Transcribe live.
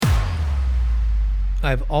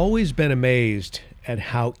I've always been amazed at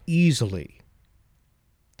how easily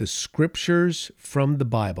the scriptures from the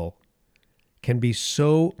Bible can be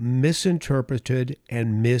so misinterpreted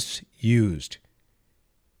and misused,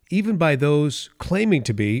 even by those claiming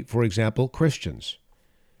to be, for example, Christians.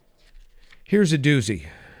 Here's a doozy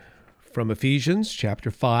from Ephesians chapter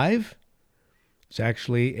 5. It's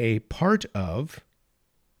actually a part of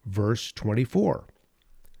verse 24.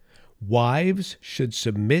 Wives should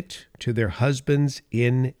submit to their husbands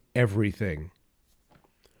in everything.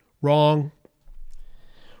 Wrong.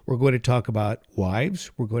 We're going to talk about wives.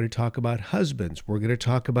 We're going to talk about husbands. We're going to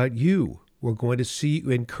talk about you. We're going to see you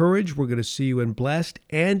encouraged. We're going to see you blessed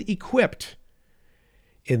and equipped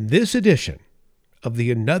in this edition of the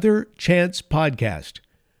Another Chance podcast.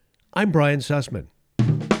 I'm Brian Sussman.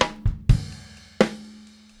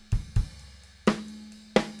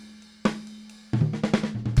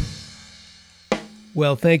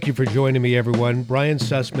 Well, thank you for joining me, everyone. Brian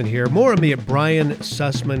Sussman here. More of me at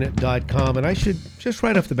briansussman.com. And I should just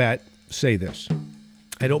right off the bat say this.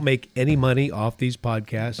 I don't make any money off these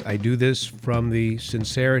podcasts. I do this from the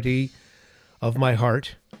sincerity of my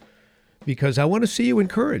heart because I want to see you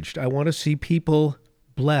encouraged. I want to see people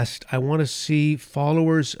blessed. I want to see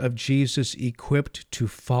followers of Jesus equipped to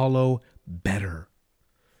follow better.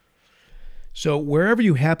 So wherever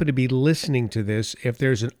you happen to be listening to this, if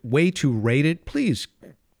there's a way to rate it, please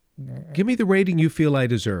give me the rating you feel I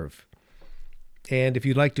deserve. And if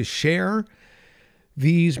you'd like to share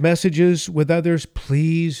these messages with others,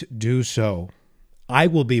 please do so. I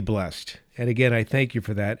will be blessed. And again, I thank you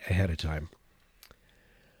for that ahead of time.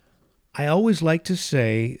 I always like to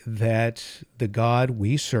say that the God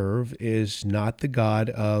we serve is not the God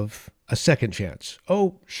of a second chance.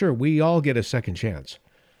 Oh, sure, we all get a second chance.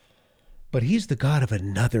 But he's the God of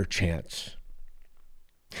another chance.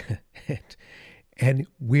 And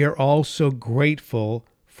we are all so grateful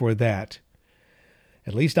for that.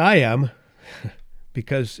 At least I am,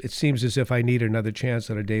 because it seems as if I need another chance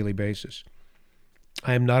on a daily basis.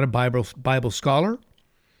 I am not a Bible scholar.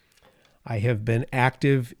 I have been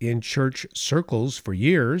active in church circles for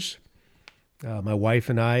years. My wife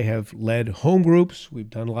and I have led home groups. We've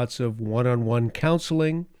done lots of one-on-one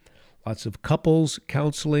counseling. Lots of couples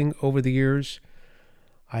counseling over the years.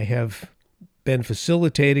 I have been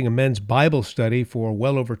facilitating a men's Bible study for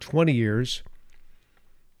well over 20 years.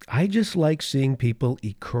 I just like seeing people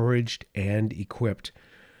encouraged and equipped.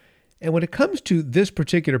 And when it comes to this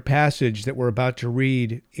particular passage that we're about to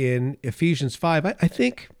read in Ephesians 5, I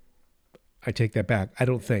think, I take that back, I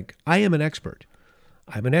don't think, I am an expert.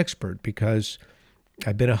 I'm an expert because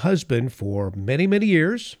I've been a husband for many, many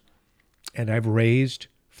years, and I've raised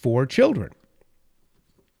 4 children.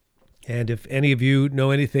 And if any of you know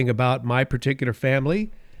anything about my particular family,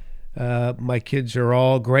 my kids are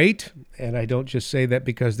all great. And I don't just say that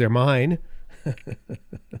because they're mine.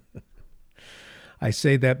 I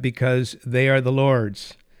say that because they are the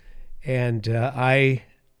Lord's. And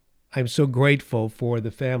I'm so grateful for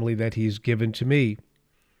the family that he's given to me.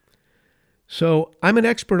 So I'm an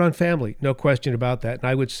expert on family, no question about that. And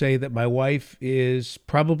I would say that my wife is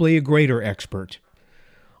probably a greater expert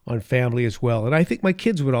on family as well. And I think my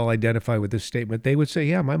kids would all identify with this statement. They would say,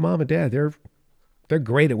 yeah, my mom and dad, they're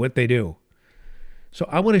great at what they do. So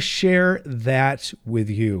I want to share that with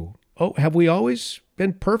you. Oh, have we always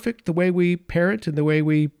been perfect the way we parent and the way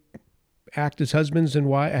we act as husbands and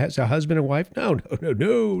wife, as a husband and wife? No. At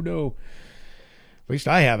least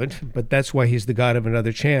I haven't, but that's why he's the God of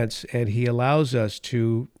another chance. And he allows us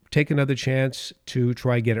to take another chance to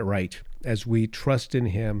try get it right as we trust in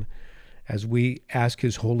him, as we ask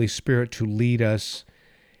his Holy Spirit to lead us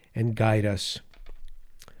and guide us.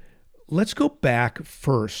 Let's go back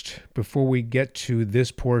first before we get to this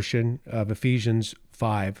portion of Ephesians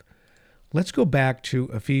 5. Let's go back to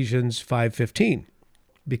Ephesians 5:15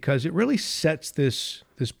 because it really sets this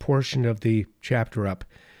portion of the chapter up.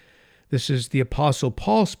 This is the Apostle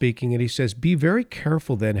Paul speaking, and he says, "Be very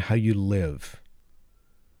careful then how you live,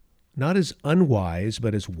 not as unwise,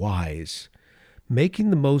 but as wise, making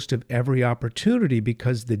the most of every opportunity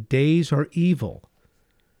because the days are evil.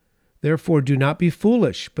 Therefore, do not be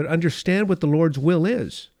foolish, but understand what the Lord's will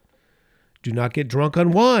is. Do not get drunk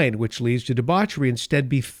on wine, which leads to debauchery. Instead,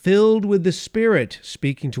 be filled with the Spirit,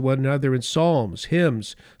 speaking to one another in psalms,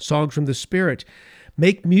 hymns, songs from the Spirit.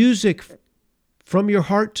 Make music from your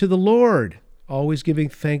heart to the Lord, always giving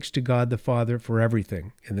thanks to God the Father for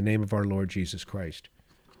everything in the name of our Lord Jesus Christ."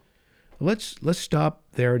 Let's stop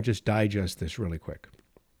there and just digest this really quick.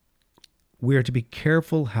 We are to be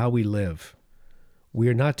careful how we live. We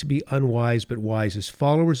are not to be unwise, but wise. As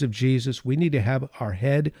followers of Jesus, we need to have our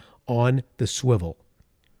head on the swivel.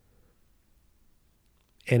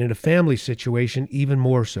 and in a family situation, even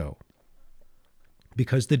more so.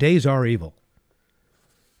 Because the days are evil.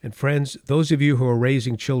 And friends, those of you who are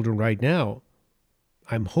raising children right now,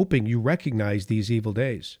 I'm hoping you recognize these evil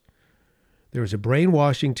days. There is a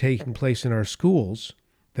brainwashing taking place in our schools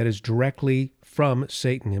that is directly from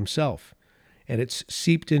Satan himself. And it's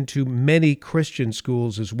seeped into many Christian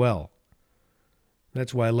schools as well.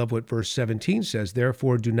 That's why I love what verse 17 says.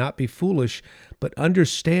 Therefore, do not be foolish, but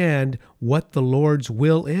understand what the Lord's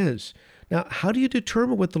will is. Now, how do you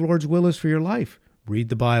determine what the Lord's will is for your life? Read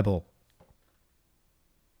the Bible.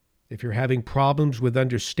 If you're having problems with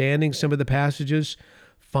understanding some of the passages,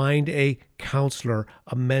 find a counselor,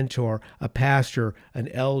 a mentor, a pastor, an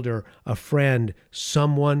elder, a friend,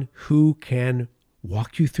 someone who can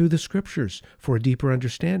walk you through the scriptures for a deeper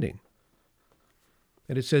understanding.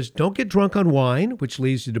 And it says, don't get drunk on wine, which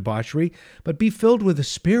leads to debauchery, but be filled with the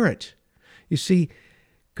Spirit. You see,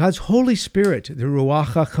 God's Holy Spirit, the Ruach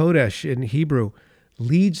HaKodesh in Hebrew,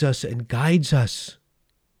 leads us and guides us.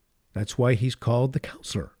 That's why he's called the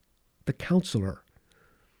counselor. The counselor.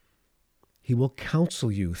 He will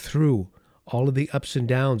counsel you through all of the ups and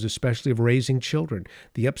downs, especially of raising children,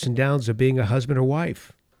 the ups and downs of being a husband or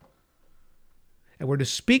wife. And we're to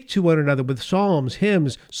speak to one another with psalms,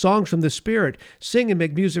 hymns, songs from the Spirit, sing and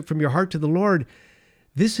make music from your heart to the Lord.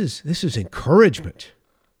 This is encouragement.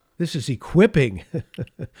 This is equipping.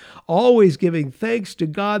 Always giving thanks to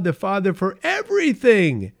God the Father for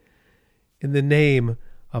everything in the name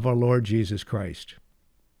of our Lord Jesus Christ.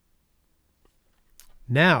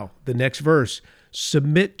 Now, the next verse,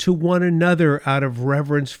 submit to one another out of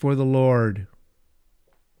reverence for the Lord.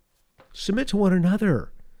 Submit to one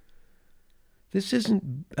another. This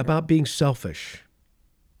isn't about being selfish.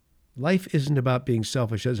 Life isn't about being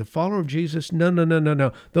selfish. As a follower of Jesus,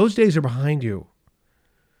 no. Those days are behind you.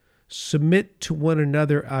 Submit to one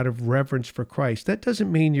another out of reverence for Christ. That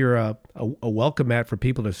doesn't mean you're a welcome mat for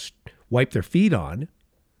people to wipe their feet on.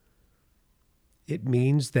 It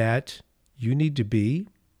means that you need to be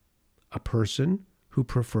a person who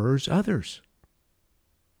prefers others.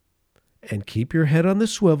 And keep your head on the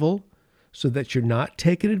swivel so that you're not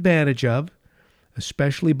taken advantage of,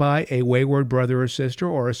 especially by a wayward brother or sister,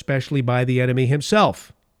 or especially by the enemy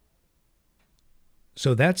himself.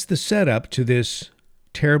 So that's the setup to this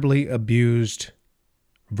terribly abused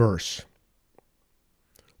verse.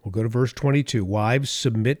 We'll go to verse 22. Wives,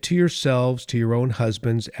 submit to yourselves to your own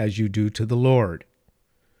husbands as you do to the Lord.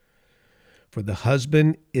 For the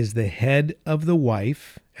husband is the head of the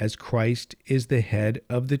wife, as Christ is the head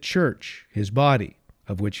of the church, his body,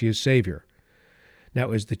 of which he is Savior.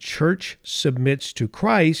 Now, as the church submits to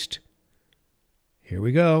Christ, here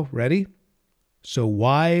we go, ready? So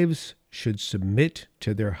wives should submit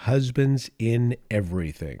to their husbands in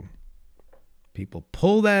everything. People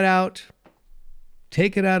pull that out,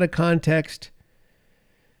 take it out of context,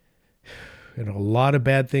 and a lot of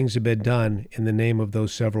bad things have been done in the name of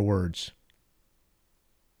those several words.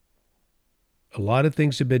 A lot of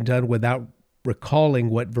things have been done without recalling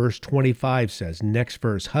what verse 25 says. Next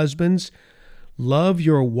verse, husbands, love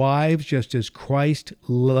your wives just as Christ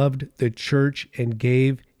loved the church and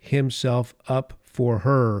gave himself up for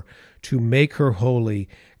her to make her holy,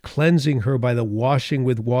 cleansing her by the washing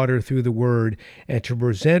with water through the word, and to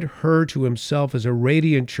present her to himself as a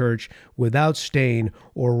radiant church without stain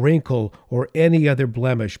or wrinkle or any other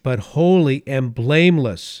blemish, but holy and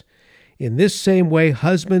blameless. In this same way,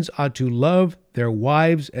 husbands ought to love their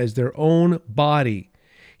wives as their own body.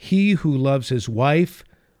 He who loves his wife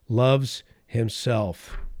loves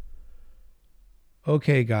himself.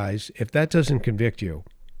 Okay, guys, if that doesn't convict you,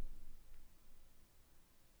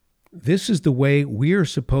 this is the way we are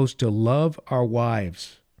supposed to love our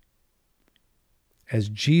wives, as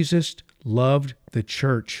Jesus loved the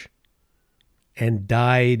church and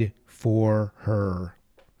died for her.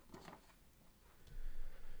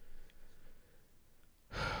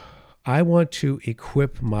 I want to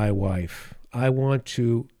equip my wife. I want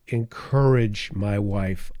to encourage my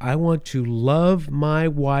wife. I want to love my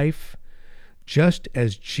wife just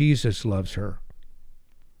as Jesus loves her.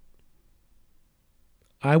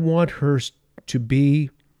 I want her to be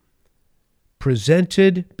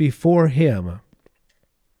presented before him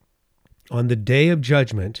on the day of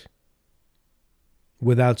judgment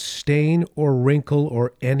without stain or wrinkle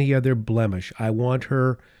or any other blemish. I want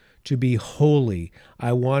her to be holy.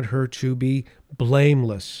 I want her to be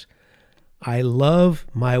blameless. I love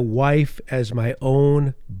my wife as my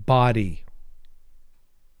own body.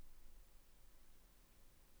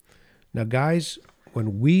 Now, guys,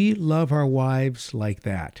 when we love our wives like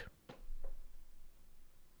that,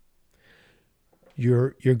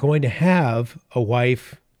 you're going to have a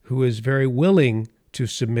wife who is very willing to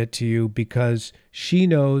submit to you because she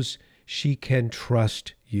knows she can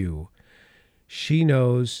trust you. She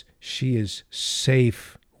knows she is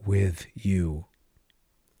safe with you.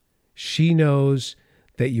 She knows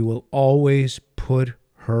that you will always put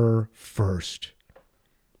her first.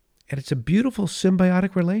 And it's a beautiful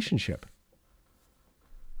symbiotic relationship.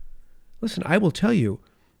 Listen, I will tell you,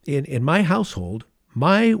 in my household,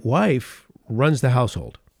 my wife runs the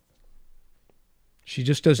household. She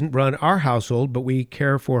just doesn't run our household, but we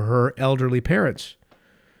care for her elderly parents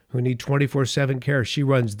who need 24/7 care. She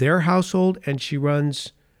runs their household and she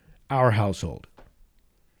runs our household.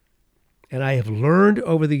 And I have learned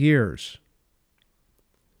over the years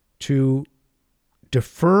to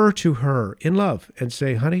defer to her in love and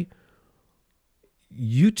say, honey,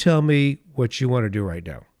 you tell me what you want to do right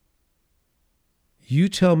now. You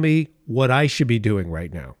tell me what I should be doing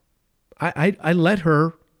right now. I let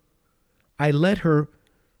her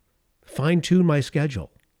fine-tune my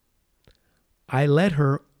schedule. I let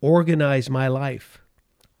her organize my life.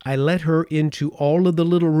 I let her into all of the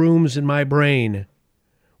little rooms in my brain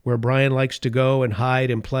where Brian likes to go and hide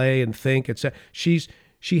and play and think, etc.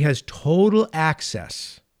 She has total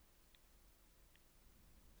access.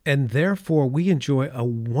 And therefore, we enjoy a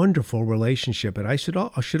wonderful relationship. And I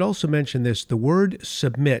should also mention this. The word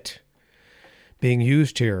submit being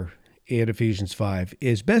used here in Ephesians 5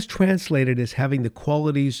 is best translated as having the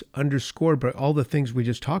qualities underscored by all the things we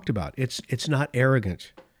just talked about. It's not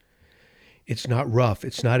arrogant. It's not rough.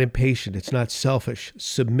 It's not impatient. It's not selfish.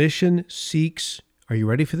 Submission seeks, are you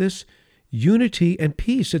ready for this? Unity and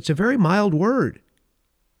peace. It's a very mild word.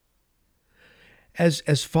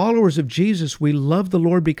 As followers of Jesus, we love the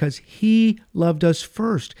Lord because he loved us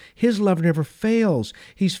first. His love never fails.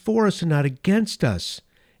 He's for us and not against us.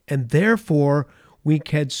 And therefore, we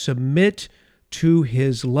can submit to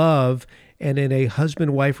his love. And in a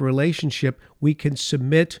husband-wife relationship, we can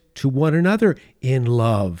submit to one another in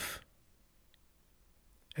love.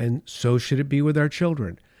 And so should it be with our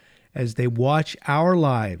children as they watch our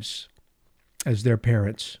lives as their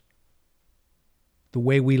parents. The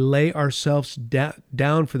way we lay ourselves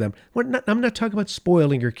down for them. I'm not talking about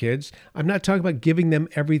spoiling your kids. I'm not talking about giving them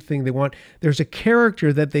everything they want. There's a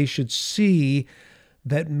character that they should see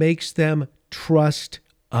that makes them trust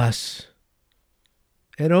us.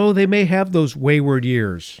 And they may have those wayward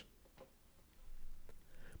years.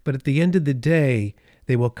 But at the end of the day,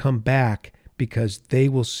 they will come back because they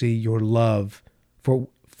will see your love for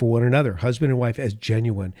one another, husband and wife, as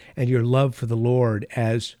genuine, and your love for the Lord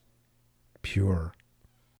as pure.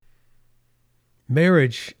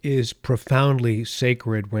 Marriage is profoundly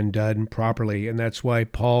sacred when done properly, and that's why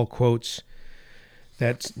Paul quotes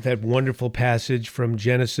that wonderful passage from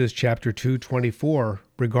Genesis chapter 2:24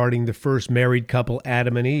 regarding the first married couple,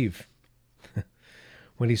 Adam and Eve,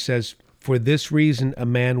 when he says, "For this reason a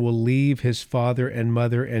man will leave his father and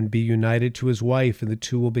mother and be united to his wife, and the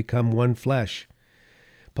two will become one flesh."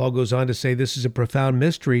 Paul goes on to say this is a profound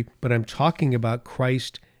mystery, but I'm talking about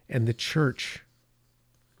Christ and the church.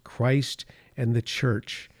 Christ and the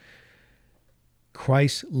church.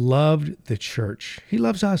 Christ loved the church. He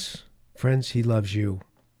loves us. Friends, he loves you.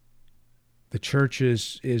 The church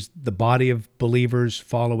is the body of believers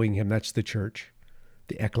following him. That's the church,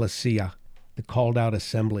 the ecclesia, the called out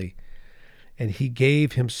assembly. And he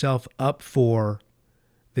gave himself up for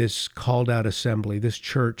this called out assembly, this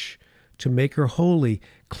church, to make her holy,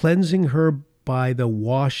 cleansing her by the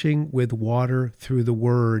washing with water through the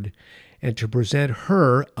word, and to present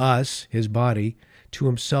her, us, his body, to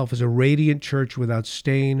himself as a radiant church without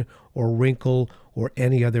stain or wrinkle or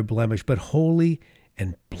any other blemish, but holy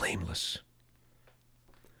and blameless.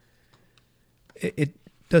 It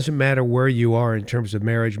doesn't matter where you are in terms of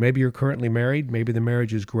marriage. Maybe you're currently married. Maybe the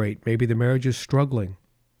marriage is great. Maybe the marriage is struggling.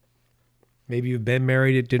 Maybe you've been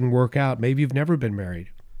married, it didn't work out. Maybe you've never been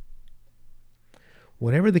married.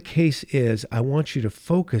 Whatever the case is, I want you to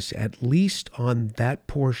focus at least on that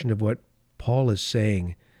portion of what Paul is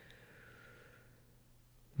saying.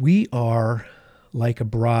 We are like a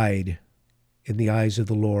bride in the eyes of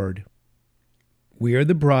the Lord. We are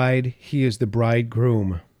the bride, he is the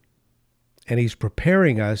bridegroom, and he's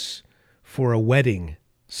preparing us for a wedding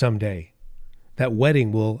someday. That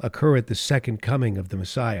wedding will occur at the second coming of the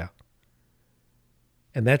Messiah.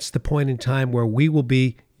 And that's the point in time where we will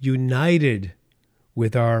be united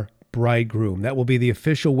with our bridegroom. That will be the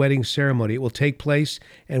official wedding ceremony. It will take place,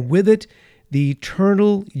 and with it, the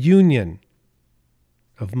eternal union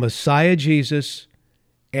of Messiah Jesus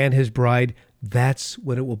and his bride. That's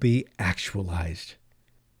when it will be actualized.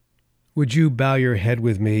 Would you bow your head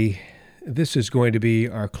with me? This is going to be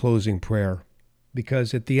our closing prayer,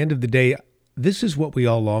 because at the end of the day, this is what we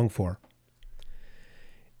all long for.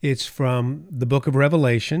 It's from the book of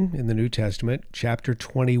Revelation in the New Testament, chapter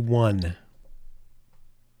 21.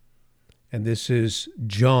 And this is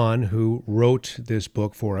John who wrote this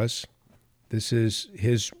book for us. This is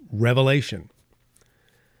his revelation.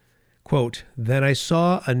 Quote, "Then I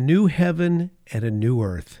saw a new heaven and a new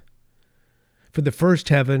earth. For the first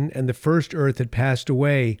heaven and the first earth had passed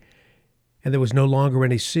away, and there was no longer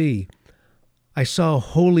any sea. I saw a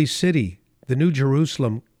holy city, the New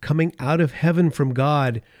Jerusalem, coming out of heaven from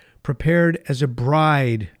God, prepared as a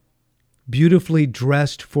bride, beautifully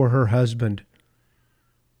dressed for her husband.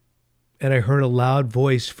 And I heard a loud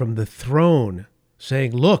voice from the throne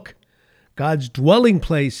saying, 'Look, God's dwelling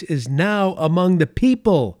place is now among the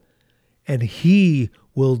people, and he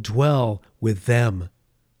will dwell with them.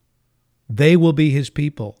 They will be his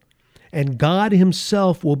people, and God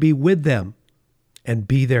himself will be with them and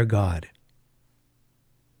be their God.'"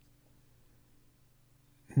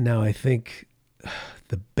 Now, I think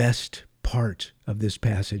the best part of this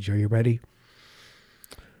passage, are you ready?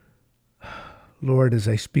 Lord, as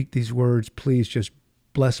I speak these words, please just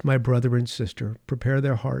bless my brother and sister, prepare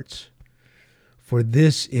their hearts, for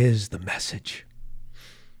this is the message.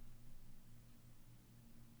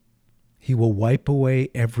 He will wipe away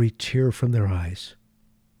every tear from their eyes.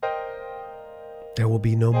 There will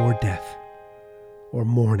be no more death, or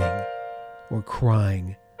mourning, or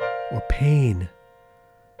crying, or pain,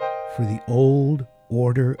 for the old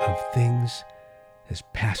order of things has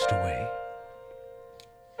passed away.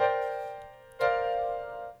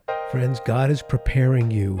 Friends, God is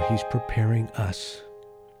preparing you. He's preparing us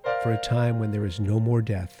for a time when there is no more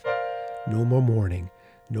death, no more mourning,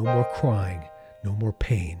 no more crying, no more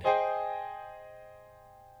pain.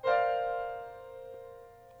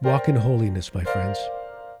 Walk in holiness, my friends.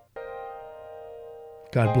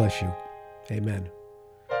 God bless you. Amen.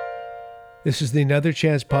 This is the Another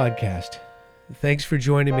Chance podcast. Thanks for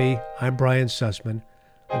joining me. I'm Brian Sussman.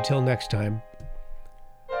 Until next time.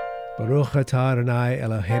 Baruch atah Adonai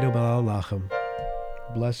Eloheinu melech haolam.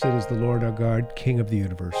 Blessed is the Lord our God, King of the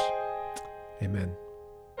universe. Amen.